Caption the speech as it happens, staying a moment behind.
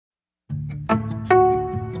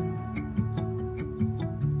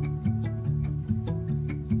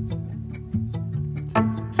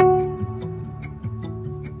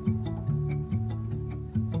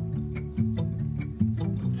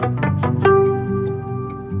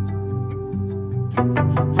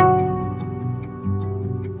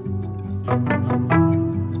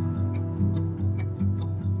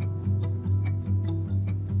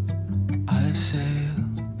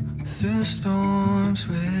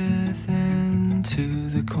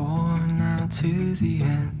to the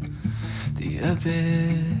end. The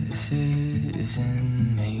abysses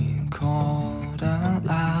in me called out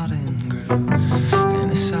loud and grew.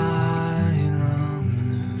 An asylum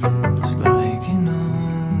looms like an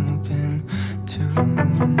open tomb.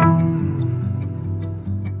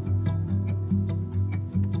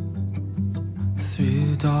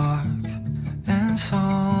 Through dark and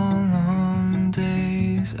solemn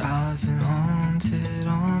days, I've been haunted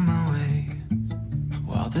on my way,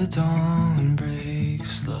 while the dawn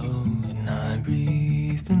breaks slow and I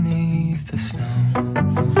breathe beneath the snow.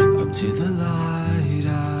 Up to the light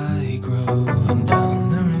I grow, and down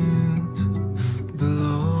the roots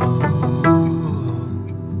below.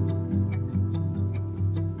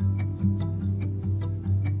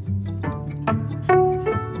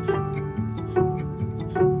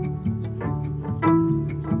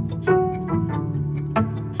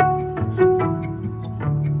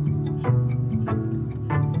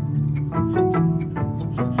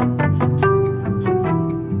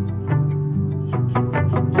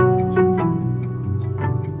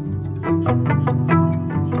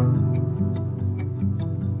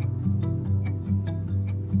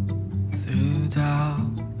 Through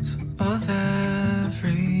doubts of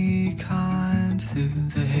every kind, through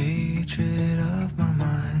the hatred of my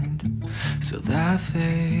mind, so that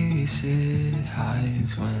face it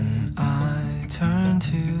hides when I turn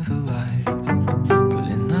to the light. But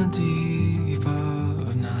in the deep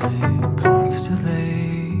of night,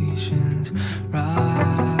 constellations rise,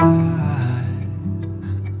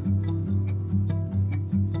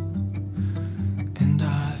 and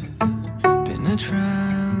I've been a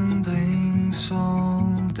trembling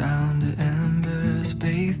soul down to embers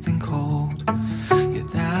bathed in cold. Yet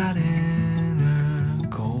that inner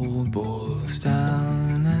cold boils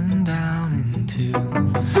down and down into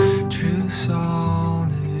true solitude,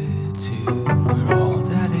 where all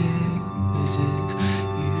that is you.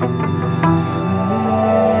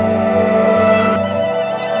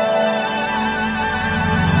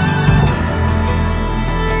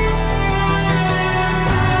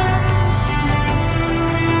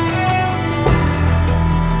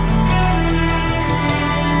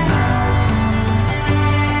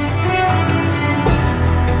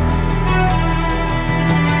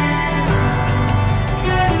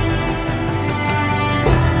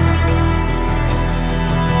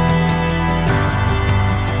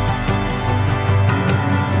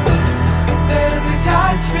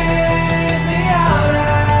 Spit me out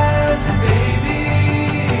as a baby,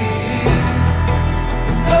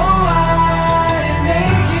 though I am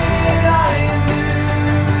naked, I am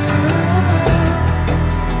nude,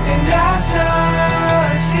 and as a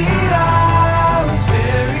seed I was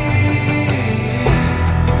buried,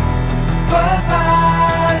 but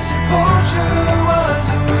my sepulture was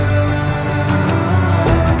a wound.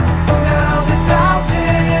 Now the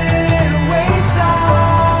thousand weights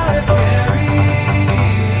I've carried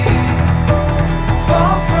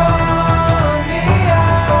fall from me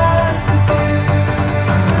as the dew,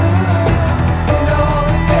 and all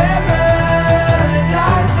the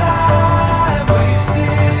paradise I've wasted,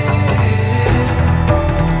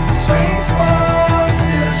 this rain's fall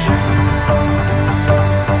still true.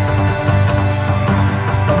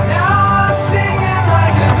 Now I'm singing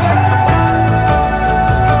like a bird.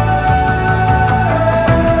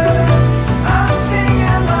 I'm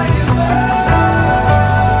singing like a bird.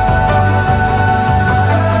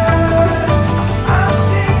 I'm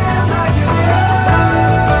singing like a bird. I'm singing like a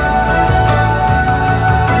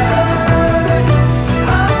bird.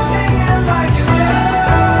 I'm singing like a bird.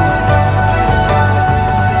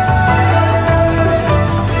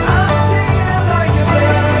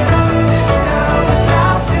 Now the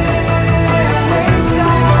thousand weights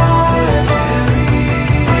I've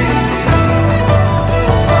carried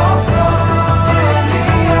fall from me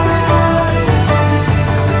as the dew,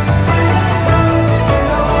 and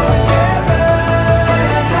all the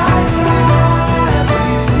paradise I've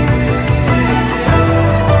wasted,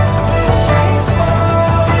 this rain's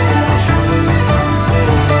fall still true.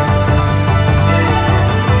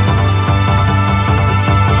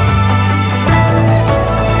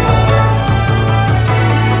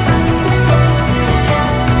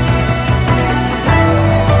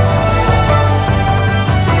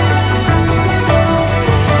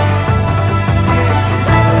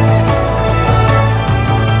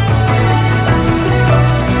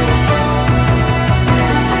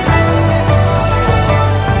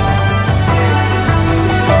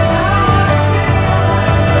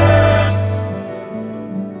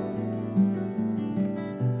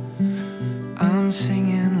 I'm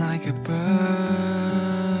singing like a bird.